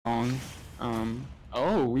long.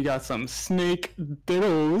 Oh, we got some snake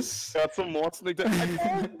diddles. Got some more snake diddles. I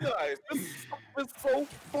told you guys, this stuff is so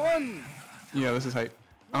fun. Yeah, this is hype.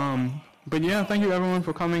 But yeah, thank you everyone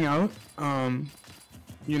for coming out.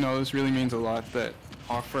 You know, this really means a lot that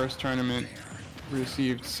our first tournament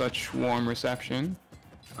received such warm reception.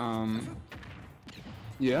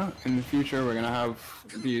 Yeah, in the future we're gonna have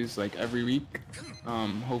these like every week.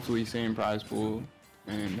 Hopefully same prize pool,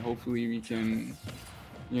 and hopefully we can,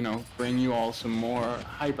 you know, bring you all some more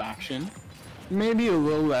hype action. Maybe a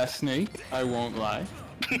little less snake, I won't lie.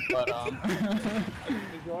 But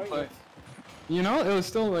but you know, it was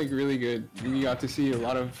still like really good. We got to see a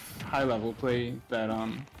lot of high level play that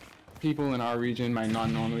people in our region might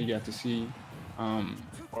not normally get to see.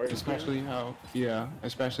 Especially how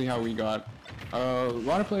we got a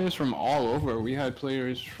lot of players from all over. We had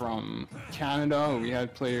players from Canada, we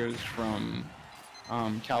had players from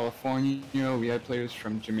California, we had players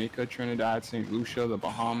from Jamaica, Trinidad, St. Lucia, the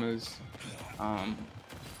Bahamas.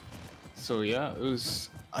 So yeah, it was,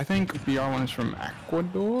 I think BR1 is from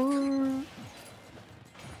Ecuador?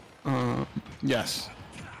 Yes,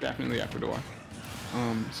 definitely Ecuador.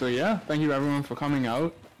 So yeah, thank you everyone for coming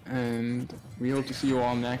out, and we hope to see you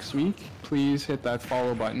all next week. Please hit that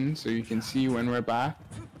follow button so you can see when we're back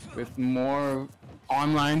with more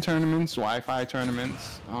online tournaments, Wi-Fi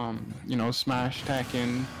tournaments, you know, Smash,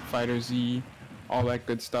 Tekken, Fighter Z, all that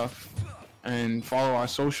good stuff. And follow our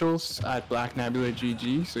socials at Black Nebula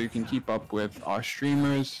GG so you can keep up with our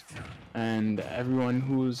streamers and everyone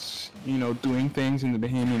who's, you know, doing things in the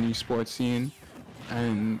Bahamian esports scene.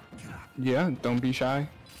 And yeah, don't be shy.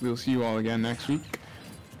 We'll see you all again next week.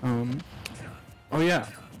 Oh yeah,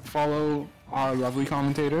 follow our lovely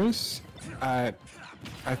commentators at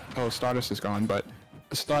oh, Stardust is gone, but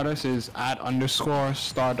Stardust is at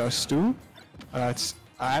 _Stardust2. That's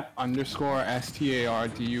at _STARDUSTU.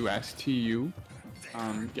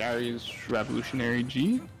 Gary's Revolutionary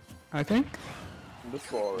G, I think.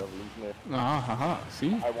 Underscore Revolutionary. Haha,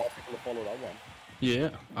 see? I want people to follow that one. Yeah,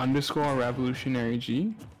 _Revolutionary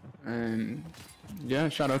G. And yeah,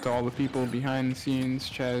 shout out to all the people behind the scenes,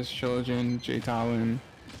 Ches, Children, J Talon,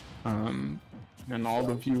 and all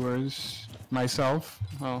the viewers, myself.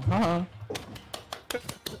 Well, haha.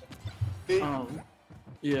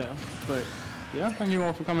 Yeah, but yeah, thank you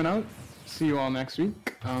all for coming out. See you all next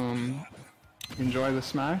week. Enjoy the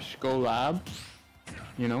Smash, go lab,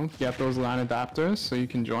 you know, get those LAN adapters so you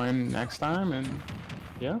can join next time, and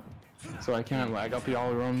yeah. So I can't lag up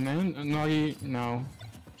y'all your own name. No,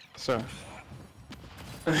 sir.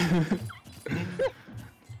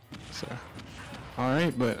 Sir.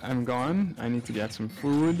 Alright, but I'm gone. I need to get some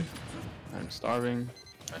food. I'm starving.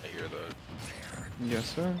 I hear that. Yes,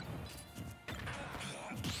 sir.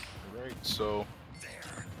 Alright, so...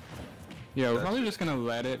 Yeah, we're probably just gonna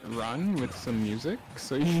let it run with some music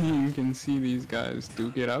so you can see these guys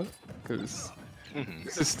duke it out, because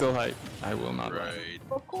this is still hype. I will not Right.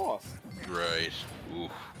 Of course. Right.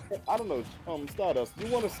 Oof. I don't know, Stardust, you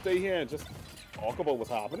want to stay here and just talk about what's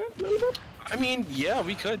happening a little bit? I mean, yeah,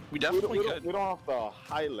 we could. We definitely could. We don't have to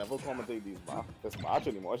high-level commentate this match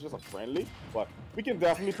anymore. It's just a friendly, but we can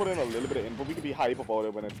definitely put in a little bit of input. We can be hype about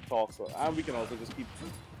it when it talks, and we can also just keep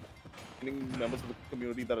members of the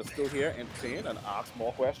community that are still here entertained and ask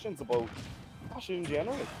more questions about fashion in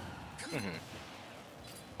general.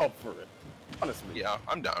 Up for it, honestly. Yeah,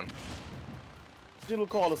 I'm down. Digital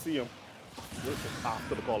Colosseum.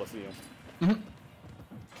 After the Colosseum.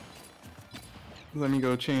 Let me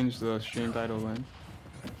go change the stream title then.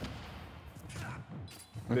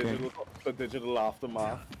 Okay. The digital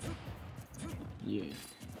aftermath. Yeah.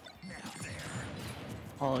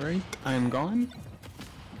 Alright, I'm gone.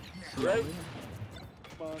 Right?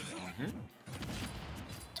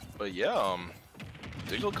 But yeah,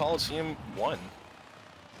 Digital Colosseum won.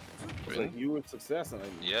 It's a huge success, and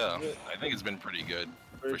Yeah, I think it's been pretty good,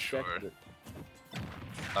 for sure.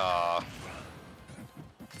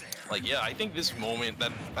 Like, yeah, I think this moment,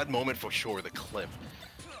 that moment for sure, the clip,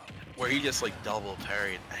 where he just, like, double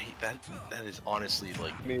parried, that is honestly,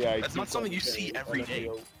 like, that's not something you see every day.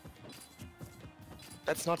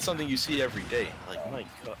 That's not something you see every day. Like, my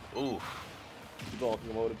god, oof.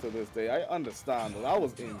 Talking about it to this day, I understand that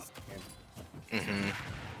was insane.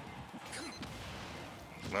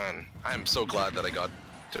 Man, I'm so glad that I got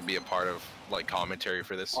to be a part of, like, commentary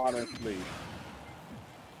for this. Honestly.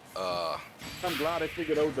 I'm glad I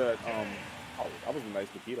figured out that, oh, that was a nice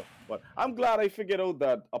Nikita. But I'm glad I figured out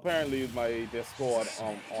that apparently my Discord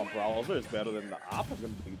on browser is better than the app. I'm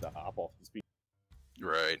gonna delete the app off the speed.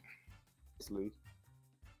 Right.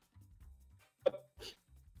 But,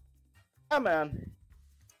 yeah, man.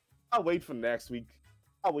 I'll wait for next week.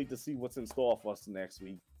 I'll wait to see what's in store for us next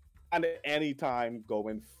week and any time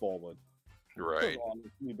going forward. Right. It's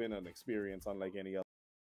honestly been an experience unlike any other.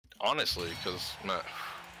 Honestly, because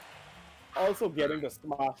also getting to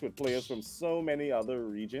smash with players from so many other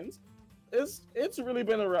regions, it's really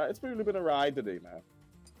been a ride. It's really been a ride today, man.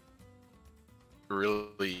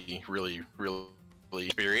 Really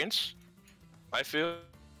experience. I feel.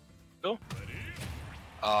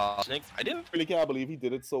 Snake, I didn't really can't believe he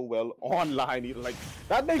did it so well online. Either. Like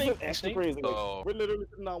that makes it extra crazy. Like, we're literally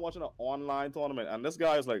sitting down watching an online tournament, and this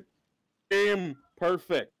guy is like, game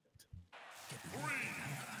perfect. 3,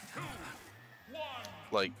 2, 1,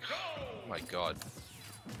 like, oh my god,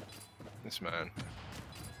 this man.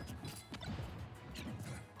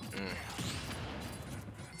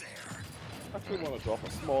 I actually want to drop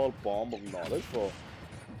a small bomb of knowledge for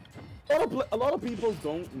a lot of people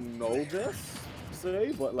don't know this,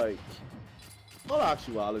 say, but like, in all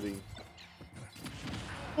actuality,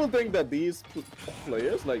 people think that these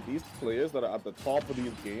players, like these players that are at the top of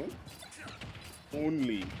these games,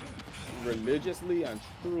 only religiously and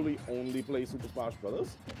truly only play Super Smash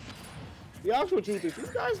Brothers. The actual truth is, these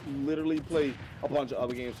guys literally play a bunch of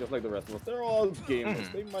other games just like the rest of us. They're all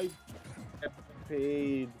gamers. They might get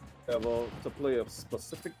paid to play a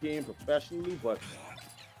specific game professionally, but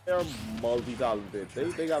they're multi-talented.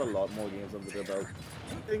 They got a lot more games under their belt.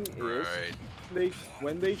 The thing is,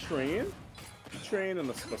 when they train in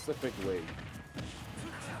a specific way,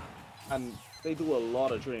 and they do a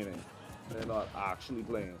lot of training. They're not actually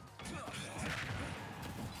playing.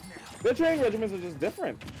 Their training regimens are just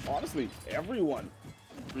different. Honestly, everyone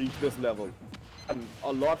reached this level, and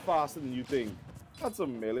a lot faster than you think. Got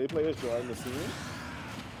some melee players join the scene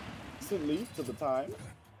recently to the time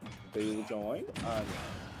they will join, and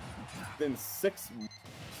then 6 months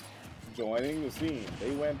joining the scene,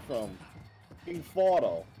 they went from being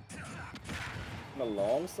fodder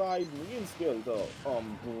alongside me in skill to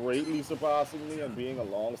greatly surpassing me and being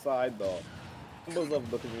alongside the members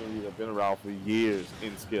of the community that have been around for years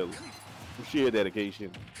in skill, for sheer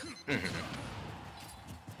dedication.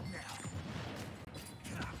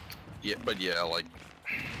 Yeah, but yeah, like,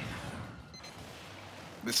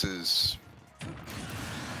 this is,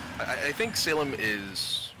 I think Salem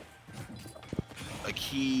is a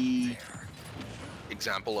key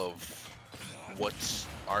example of what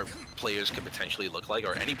our players could potentially look like,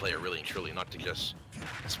 or any player really and truly, not to just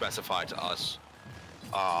specify to us.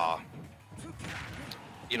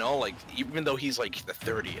 You know, like, even though he's like the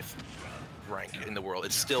 30th rank in the world,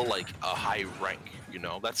 it's still like a high rank, you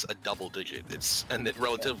know? That's a double digit. It's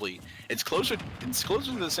relatively, it's closer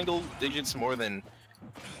to the single digits more than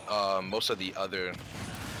most of the other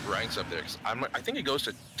ranks up there. 'Cause I think it goes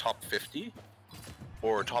to top 50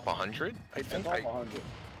 or top 100, I think. Top 100.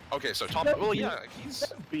 Okay, so top, well, yeah,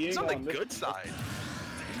 he's on the good side.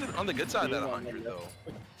 He's on the good side of that 100, though.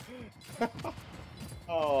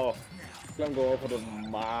 Oh, I'm going for the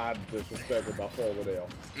mad disrespect with that over there.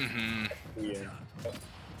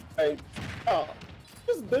 Hey,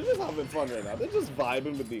 they're just having fun right now. They're just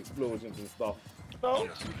vibing with the explosions and stuff. So,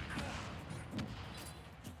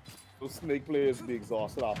 those Snake players be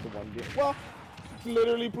exhausted after one game. Well,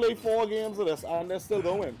 literally play 4 games of this and they're still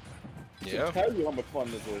going. Yeah. To tell you how much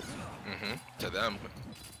fun this is. To them,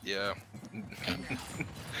 yeah.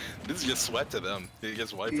 This is just sweat to them. They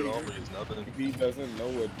just wipe it off, it's nothing. He doesn't know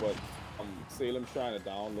it, but Salem's trying to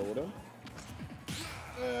download him.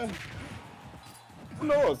 Who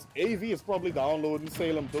knows? AV is probably downloading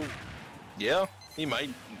Salem too. Yeah, he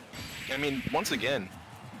might. I mean, once again,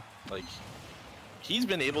 like, he's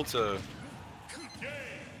been able to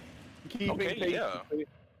keeping pace. Yeah.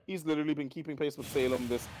 He's literally been keeping pace with Salem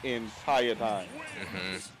this entire time.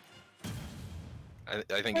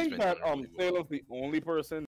 I think he's been that Salem's the only person